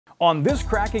On this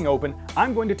cracking open,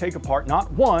 I'm going to take apart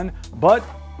not one, but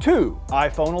two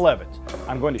iPhone 11s.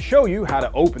 I'm going to show you how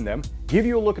to open them, give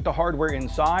you a look at the hardware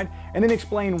inside, and then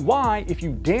explain why, if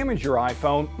you damage your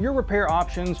iPhone, your repair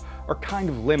options are kind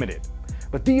of limited.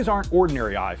 But these aren't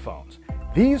ordinary iPhones.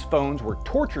 These phones were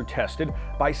torture tested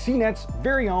by CNET's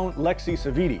very own Lexi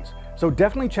Savides, so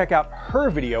definitely check out her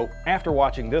video after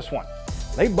watching this one.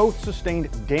 They both sustained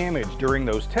damage during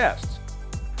those tests.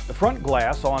 The front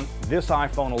glass on this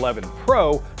iPhone 11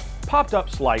 Pro popped up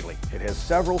slightly. It has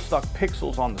several stuck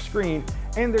pixels on the screen,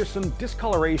 and there's some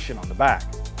discoloration on the back.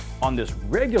 On this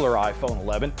regular iPhone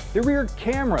 11, the rear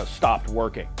camera stopped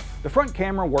working. The front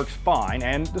camera works fine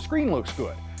and the screen looks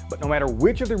good, but no matter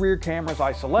which of the rear cameras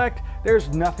I select, there's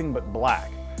nothing but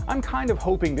black. I'm kind of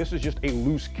hoping this is just a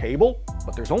loose cable,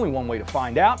 but there's only one way to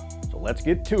find out, so let's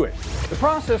get to it. The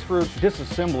process for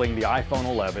disassembling the iPhone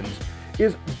 11s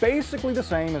is basically the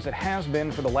same as it has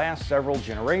been for the last several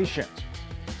generations.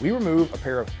 We remove a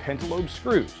pair of pentalobe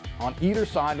screws on either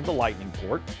side of the lightning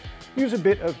port, use a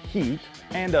bit of heat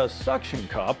and a suction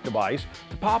cup device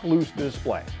to pop loose the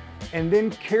display, and then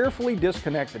carefully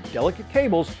disconnect the delicate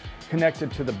cables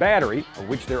connected to the battery, of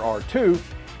which there are two,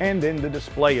 and then the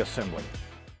display assembly.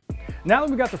 Now that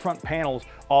we've got the front panels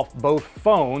off both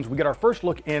phones, we get our first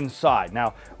look inside.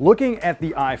 Now, looking at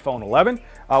the iPhone 11,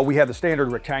 we have the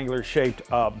standard rectangular shaped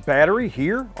battery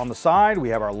here on the side. We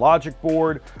have our logic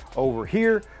board over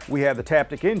here. We have the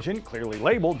Taptic engine, clearly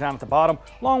labeled, down at the bottom,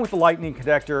 along with the lightning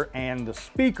connector and the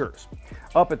speakers.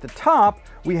 Up at the top,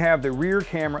 we have the rear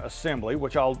camera assembly,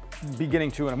 which I'll be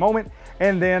getting to in a moment.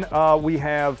 And then we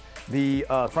have the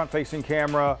front-facing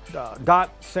camera,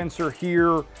 dot sensor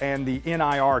here, and the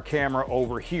NIR camera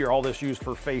over here, all this used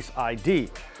for Face ID.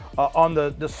 On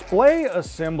the display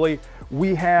assembly,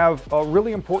 we have a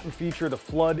really important feature, the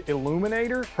flood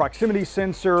illuminator, proximity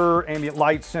sensor, ambient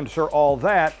light sensor, all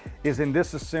that is in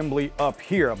this assembly up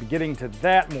here. I'll be getting to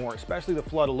that more, especially the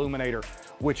flood illuminator,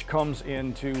 which comes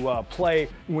into play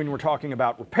when we're talking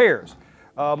about repairs.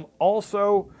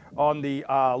 Also, on the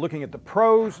looking at the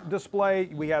Pro's display,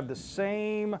 we have the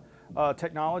same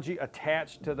technology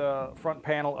attached to the front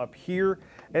panel up here,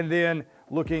 and then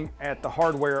looking at the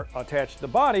hardware attached to the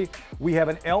body, we have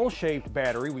an L-shaped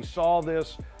battery. We saw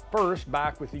this first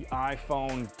back with the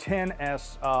iPhone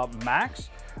XS Max,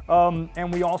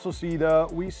 and we also see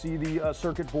the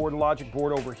circuit board, logic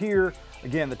board over here.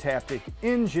 Again, the Taptic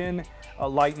engine,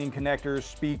 lightning connectors,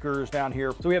 speakers down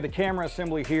here. So we have the camera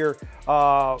assembly here,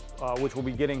 which we'll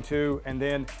be getting to, and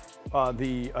then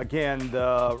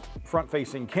the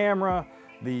front-facing camera,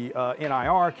 the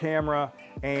NIR camera,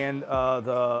 and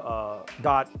the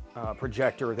dot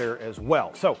projector there as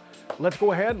well. So let's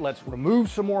go ahead, let's remove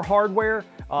some more hardware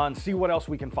and see what else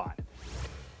we can find.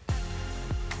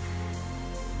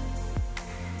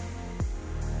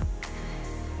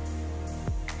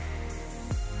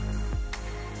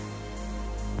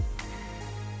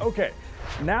 Okay,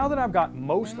 now that I've got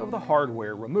most of the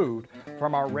hardware removed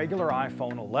from our regular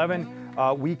iPhone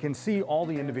 11, we can see all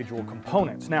the individual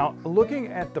components. Now, looking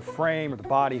at the frame or the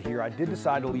body here, I did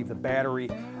decide to leave the battery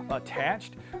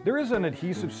attached. There is an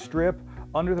adhesive strip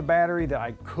under the battery that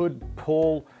I could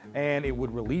pull and it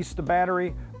would release the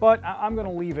battery, but I'm going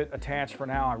to leave it attached for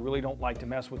now. I really don't like to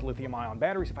mess with lithium-ion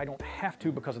batteries if I don't have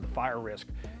to because of the fire risk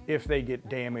if they get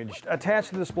damaged. Attached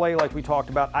to the display, like we talked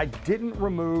about, I didn't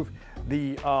remove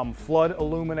the flood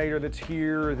illuminator that's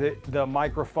here, the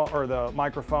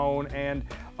microphone and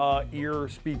ear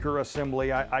speaker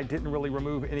assembly. I didn't really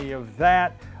remove any of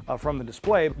that from the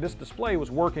display. This display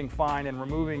was working fine, and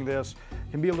removing this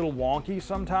can be a little wonky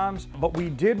sometimes, but we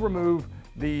did remove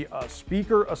the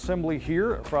speaker assembly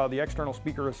here, from the external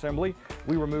speaker assembly.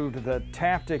 We removed the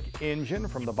Taptic engine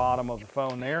from the bottom of the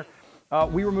phone there.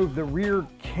 We removed the rear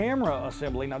camera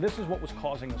assembly. Now, this is what was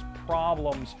causing us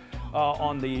problems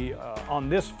on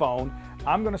this phone.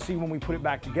 I'm going to see when we put it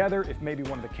back together if maybe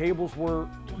one of the cables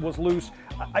was loose.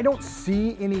 I don't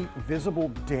see any visible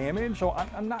damage, so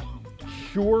I'm not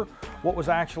sure what was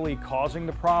actually causing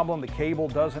the problem. The cable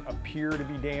doesn't appear to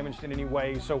be damaged in any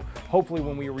way, so hopefully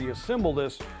when we reassemble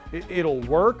this, it'll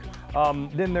work.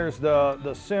 Then there's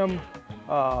the SIM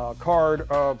card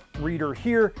reader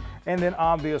here, and then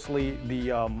obviously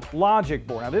the logic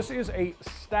board. Now, this is a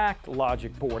stacked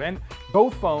logic board, and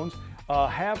both phones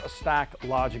have a stacked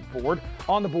logic board.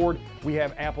 On the board, we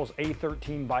have Apple's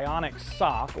A13 Bionic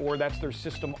SoC, or that's their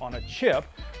system on a chip.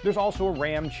 There's also a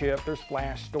RAM chip, there's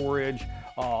flash storage,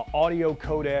 audio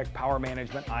codec, power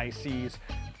management ICs.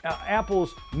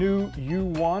 Apple's new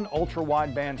U1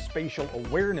 ultra-wideband spatial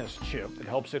awareness chip that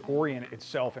helps it orient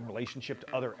itself in relationship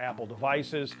to other Apple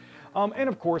devices, and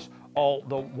of course all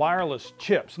the wireless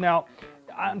chips. Now,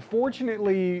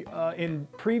 Unfortunately, in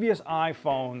previous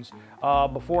iPhones,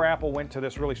 before Apple went to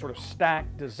this really sort of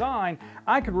stacked design,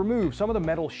 I could remove some of the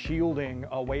metal shielding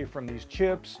away from these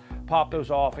chips, pop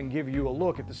those off, and give you a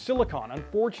look at the silicon.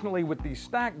 Unfortunately, with these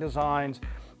stacked designs,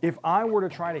 if I were to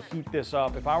try to heat this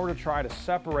up, if I were to try to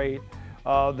separate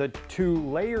the two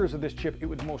layers of this chip, it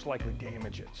would most likely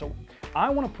damage it. So I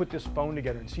want to put this phone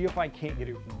together and see if I can't get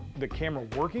the camera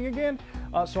working again,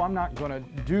 so I'm not going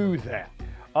to do that.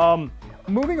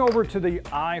 Moving over to the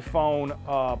iPhone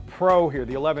Pro here,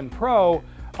 the 11 Pro,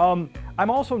 I'm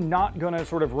also not going to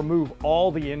sort of remove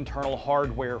all the internal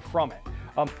hardware from it.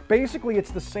 Basically,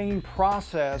 it's the same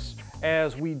process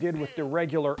as we did with the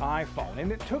regular iPhone,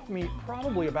 and it took me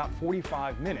probably about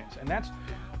 45 minutes, and that's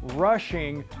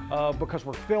rushing because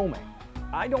we're filming.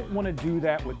 I don't want to do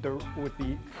that with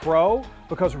the Pro,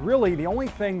 because really the only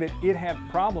thing that it had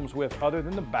problems with other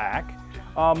than the back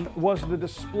was the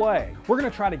display. We're going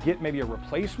to try to get maybe a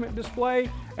replacement display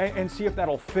and see if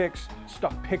that'll fix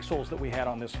stuck pixels that we had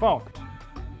on this phone.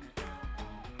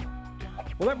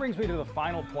 Well, that brings me to the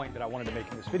final point that I wanted to make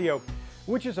in this video,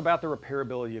 which is about the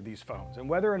repairability of these phones and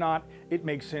whether or not it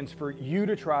makes sense for you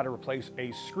to try to replace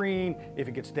a screen if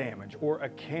it gets damaged or a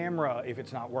camera if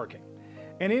it's not working.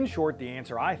 And in short, the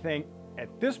answer, I think,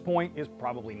 at this point is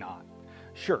probably not.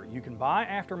 Sure, you can buy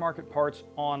aftermarket parts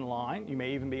online. You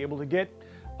may even be able to get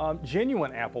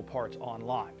genuine Apple parts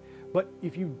online. But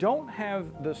if you don't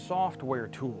have the software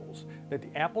tools that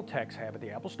the Apple techs have at the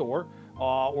Apple Store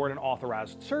or at an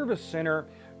authorized service center,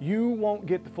 you won't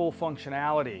get the full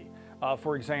functionality.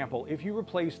 For example, if you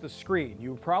replace the screen,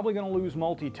 you're probably going to lose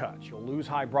multi-touch. You'll lose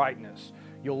high brightness.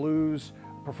 You'll lose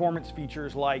performance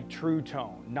features like True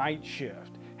Tone, Night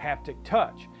Shift, Haptic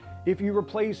Touch. If you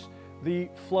replace the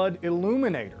flood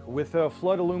illuminator with a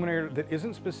flood illuminator that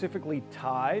isn't specifically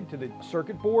tied to the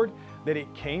circuit board that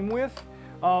it came with,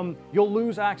 you'll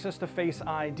lose access to Face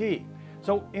ID.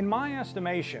 So in my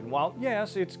estimation, while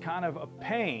yes, it's kind of a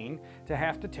pain to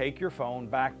have to take your phone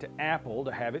back to Apple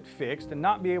to have it fixed and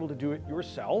not be able to do it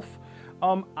yourself,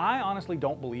 I honestly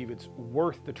don't believe it's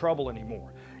worth the trouble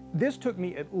anymore. This took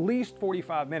me at least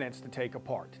 45 minutes to take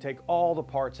apart, to take all the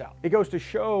parts out. It goes to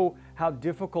show how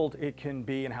difficult it can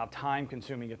be and how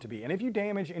time-consuming it to be. And if you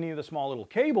damage any of the small little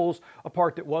cables, a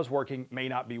part that was working may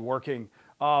not be working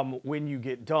when you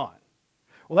get done.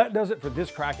 Well, that does it for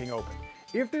this Cracking Open.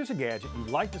 If there's a gadget you'd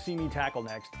like to see me tackle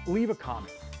next, leave a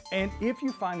comment. And if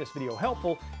you find this video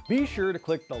helpful, be sure to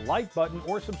click the like button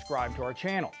or subscribe to our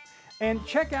channel. And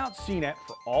check out CNET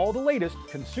for all the latest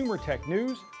consumer tech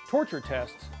news, torture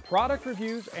tests, product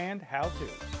reviews, and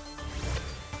how-tos.